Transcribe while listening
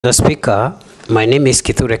The Speaker, my name is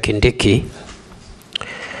Kindiki.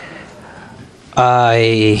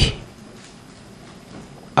 I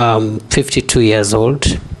am 52 years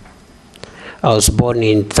old. I was born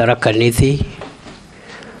in Tharaka Nithi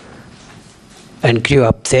and grew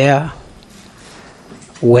up there,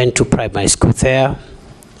 went to primary school there,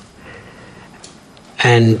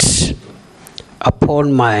 and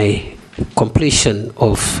upon my completion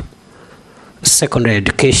of secondary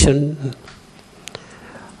education,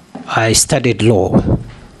 I studied law.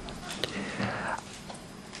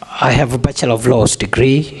 I have a Bachelor of Laws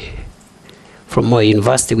degree from Moi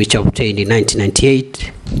University, which I obtained in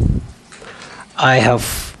 1998. I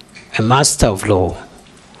have a Master of Law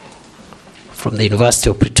from the University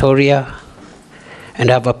of Pretoria, and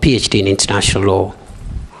I have a PhD in International Law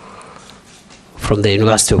from the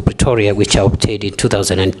University of Pretoria, which I obtained in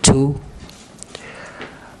 2002.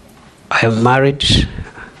 I am married.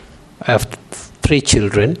 I have 3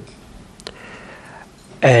 children.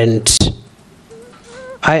 And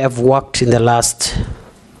I have worked in the last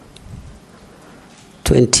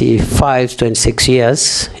 25, 26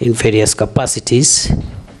 years in various capacities.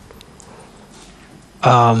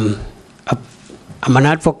 I'm an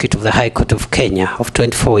advocate of the High Court of Kenya of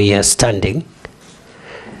 24 years standing.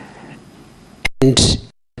 And in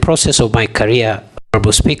the process of my career,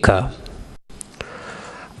 Honorable Speaker,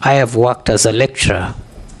 I have worked as a lecturer.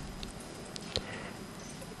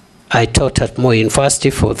 I taught at Moi University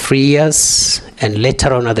for 3 years and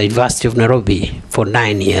later on at the University of Nairobi for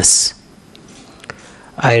 9 years.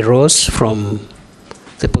 I rose from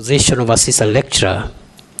the position of assistant lecturer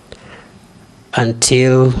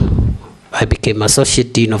until I became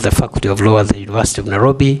Associate Dean of the Faculty of Law at the University of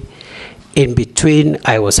Nairobi. In between,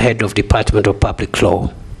 I was head of Department of Public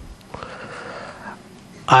Law.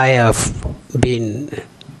 I have been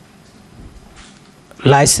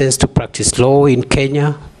licensed to practice law in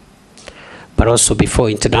Kenya, but also before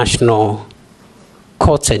international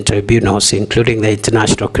courts and tribunals, including the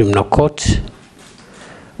International Criminal Court,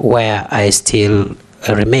 where I still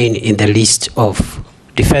remain in the list of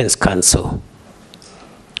Defense Counsel.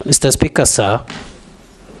 Mr. Speaker, sir,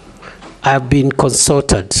 I have been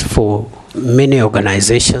consulted for many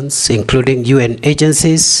organizations, including UN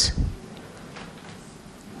agencies,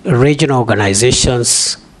 regional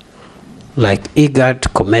organizations like IGAD,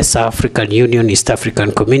 COMESA, African Union, East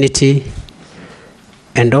African Community,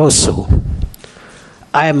 and also,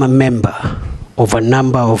 I am a member of a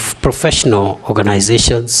number of professional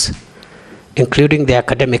organizations, including the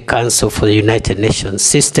Academic Council for the United Nations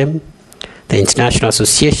System, the International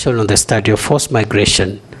Association on the Study of Forced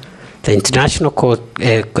Migration, the International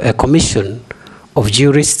Commission of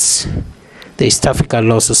Jurists, the East African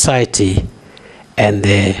Law Society, and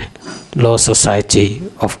the Law Society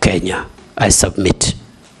of Kenya. I submit.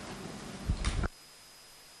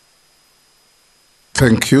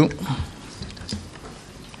 Thank you.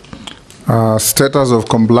 Status of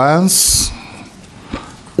compliance.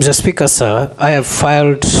 Mr. Speaker, sir, I have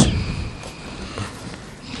filed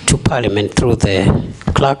to Parliament through the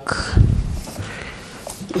clerk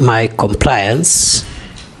my compliance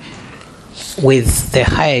with the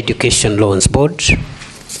Higher Education Loans Board,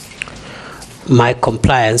 my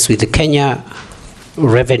compliance with the Kenya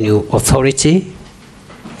Revenue Authority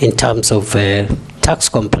in terms of tax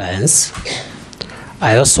compliance.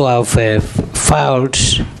 I also have filed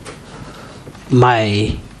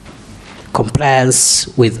my compliance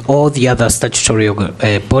with all the other statutory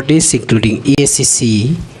bodies, including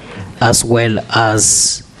EACC, as well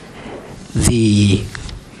as the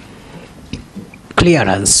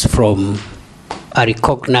clearance from a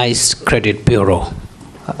recognized credit bureau,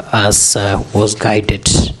 as was guided.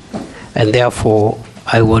 And therefore,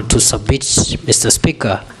 I want to submit, Mr.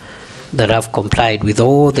 Speaker, that I've complied with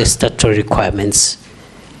all the statutory requirements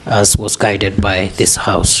as was guided by this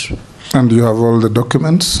House. And you have all the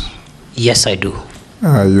documents? Yes, I do.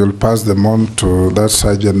 You'll pass them on to that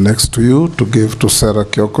sergeant next to you to give to Sarah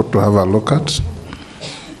Kyoko to have a look at?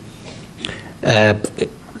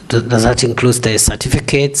 Does that include the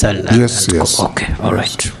certificates? Yes, yes. Okay, all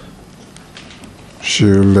yes. right.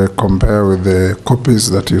 She'll compare with the copies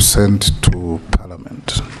that you sent to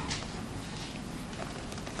Parliament.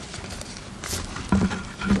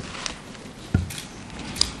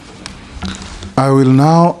 I will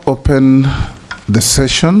now open the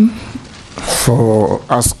session for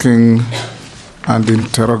asking and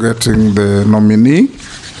interrogating the nominee.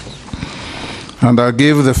 And I'll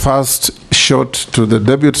give the first shot to the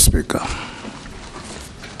Deputy Speaker.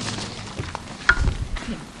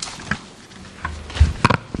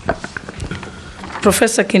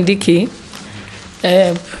 Professor Kindiki,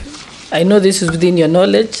 I know this is within your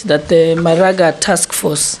knowledge, that the Maraga Task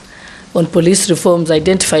Force on Police Reforms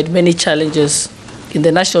identified many challenges in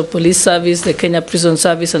the National Police Service, the Kenya Prison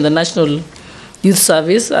Service, and the National Youth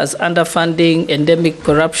Service as underfunding, endemic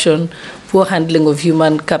corruption, poor handling of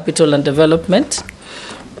human capital and development.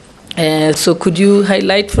 So could you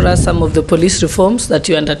highlight for us some of the police reforms that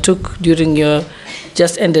you undertook during your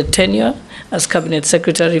just ended tenure as Cabinet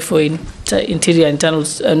Secretary for Interior Internal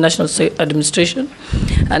National Administration?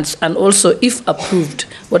 And also, if approved,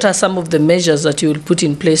 what are some of the measures that you will put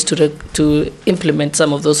in place to implement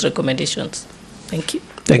some of those recommendations? Thank you.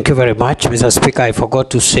 Thank you very much, Mr. Speaker. I forgot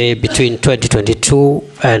to say between 2022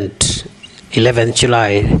 and 11th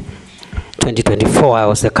July 2024, I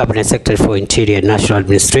was the Cabinet Secretary for Interior and National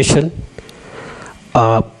Administration.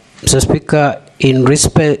 Mr. Speaker, in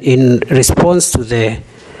response to the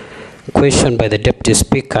question by the Deputy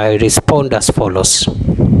Speaker, I respond as follows.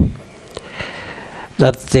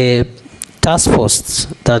 That the task force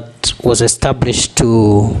that was established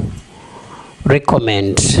to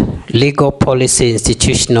recommend legal, policy,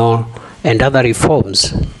 institutional, and other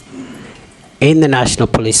reforms in the National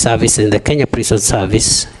Police Service and the Kenya Prison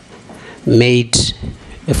Service made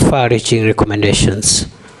far-reaching recommendations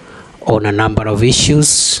on a number of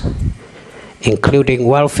issues, including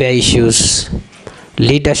welfare issues,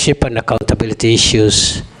 leadership and accountability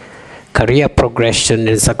issues, career progression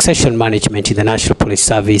and succession management in the National Police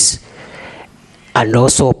Service, and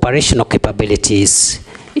also operational capabilities,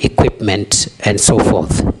 equipment, and so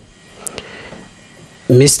forth.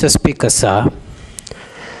 Mr. Speaker, sir,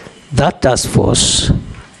 that task force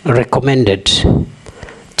recommended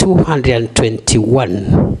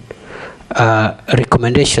 221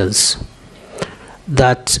 recommendations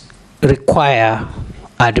that require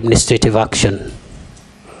administrative action.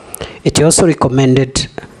 It also recommended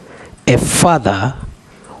a further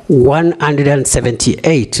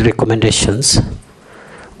 178 recommendations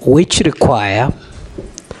which require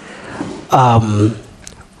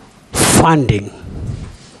funding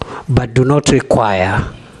but do not require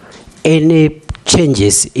any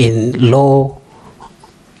changes in law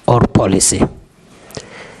or policy.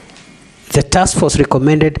 The task force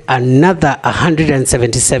recommended another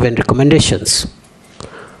 177 recommendations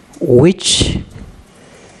which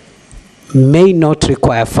may not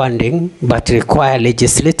require funding but require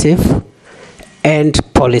legislative and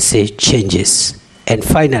policy changes. And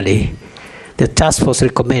finally, the task force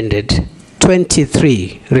recommended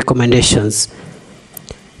 23 recommendations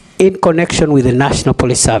in connection with the National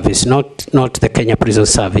Police Service, not the Kenya Prison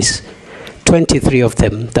Service. 23 of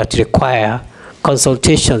them that require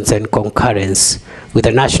consultations and concurrence with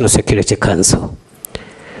the National Security Council.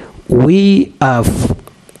 We have,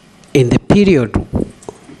 in the period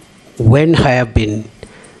when I have been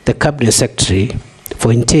the Cabinet Secretary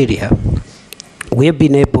for Interior, we have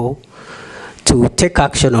been able to take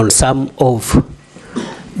action on some of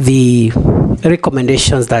the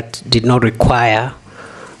recommendations that did not require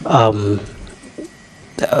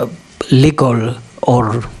legal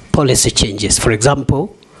or policy changes. For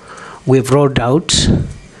example, we've rolled out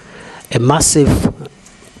a massive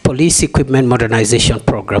police equipment modernization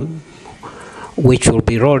program, which will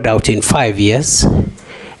be rolled out in 5 years.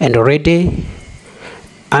 And already,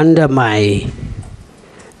 under my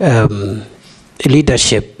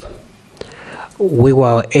leadership, we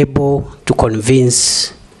were able to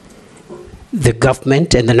convince the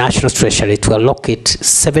government and the National Treasury to allocate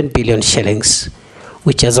 7 billion shillings,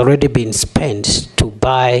 which has already been spent to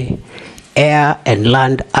buy air and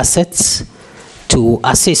land assets to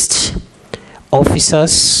assist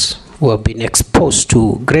officers who have been exposed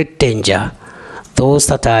to great danger, those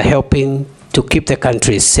that are helping to keep the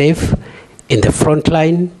country safe in the front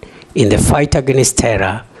line, in the fight against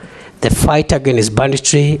terror, the fight against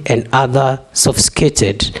banditry and other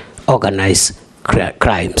sophisticated organized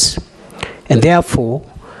crimes. And therefore,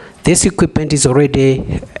 this equipment is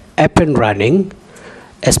already up and running,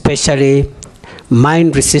 especially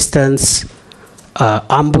mine resistance,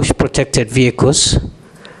 ambush protected vehicles,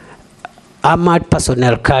 armored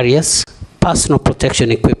personnel carriers, personal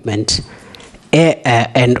protection equipment,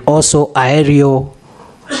 and also aerial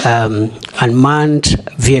unmanned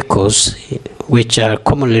vehicles, which are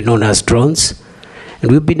commonly known as drones.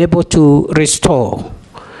 And we've been able to restore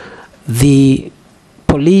the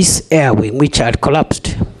police air wing, which had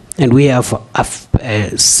collapsed. And we have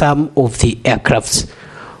some of the aircrafts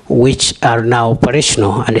which are now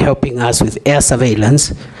operational and helping us with air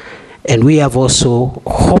surveillance. And we have also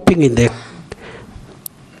hoping in the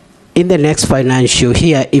next financial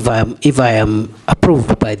year, if I am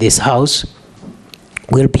approved by this House,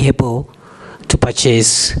 we'll be able to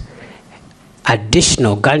purchase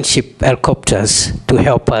additional gunship helicopters to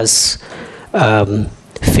help us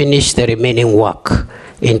finish the remaining work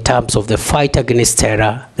in terms of the fight against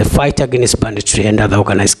terror, the fight against banditry and other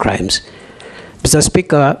organized crimes. Mr.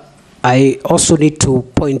 Speaker, I also need to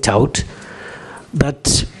point out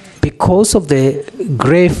that because of the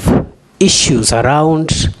grave issues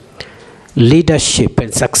around leadership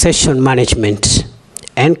and succession management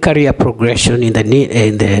and career progression in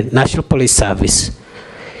the National Police Service,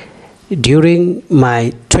 during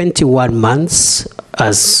my 21 months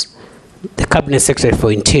as the Cabinet Secretary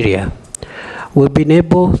for Interior, we've been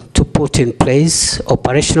able to put in place,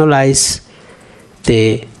 operationalize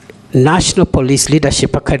the National Police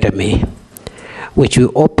Leadership Academy, which we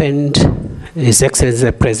opened, His Excellency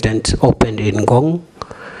the President opened in Ngong.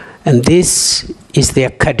 And this is the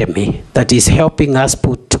academy that is helping us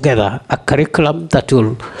put together a curriculum that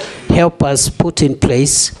will help us put in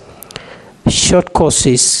place short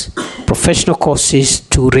courses, professional courses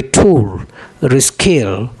to retool,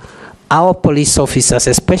 reskill our police officers,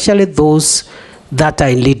 especially those that are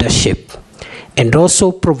in leadership, and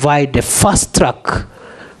also provide a fast-track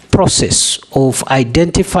process of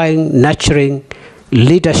identifying, nurturing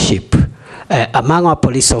leadership among our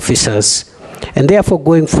police officers. And therefore,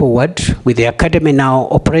 going forward, with the academy now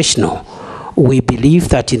operational, we believe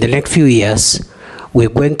that in the next few years, we're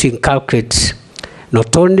going to inculcate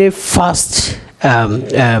not only fast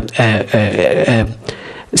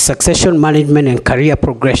succession management and career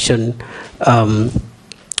progression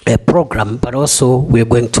program, but also we're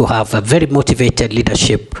going to have a very motivated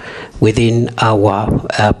leadership within our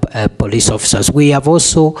police officers. We have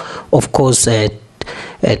also, of course,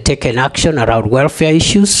 taken action around welfare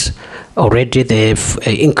issues. Already the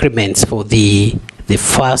increments for the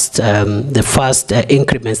first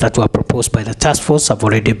increments that were proposed by the task force have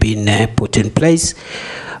already been put in place.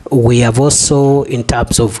 We have also, in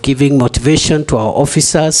terms of giving motivation to our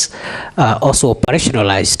officers, also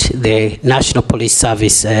operationalized the National Police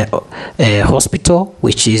Service Hospital,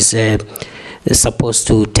 which is supposed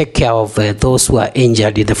to take care of those who are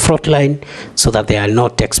injured in the front line so that they are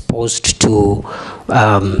not exposed to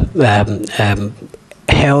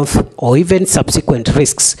health or even subsequent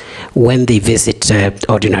risks when they visit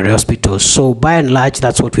ordinary hospitals. So by and large,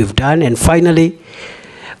 that's what we've done. And finally,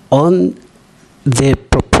 on the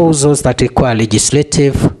proposals that require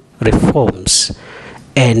legislative reforms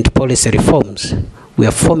and policy reforms, we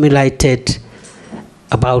have formulated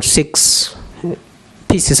about 6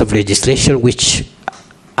 pieces of legislation which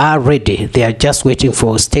are ready. They are just waiting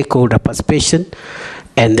for stakeholder participation,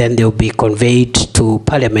 and then they'll be conveyed to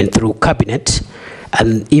Parliament through Cabinet.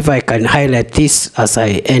 And if I can highlight this as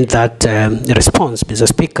I end that response, Mr.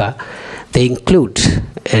 Speaker, they include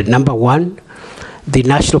number 1, the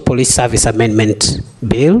National Police Service Amendment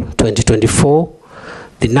Bill 2024,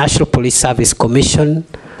 the National Police Service Commission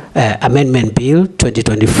Amendment Bill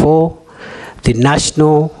 2024, the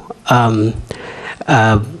National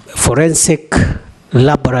Forensic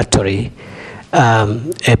Laboratory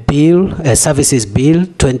Services Bill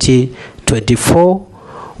 2024.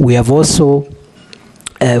 We have also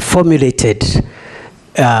formulated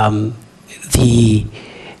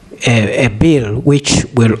a bill which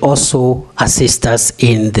will also assist us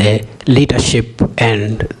in the leadership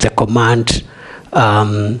and the command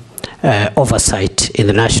oversight in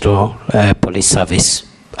the National Police Service.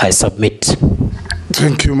 I submit.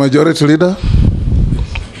 Thank you, Majority Leader.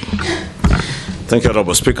 Thank you,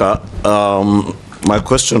 Honorable Speaker. My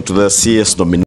question to the CS nominee.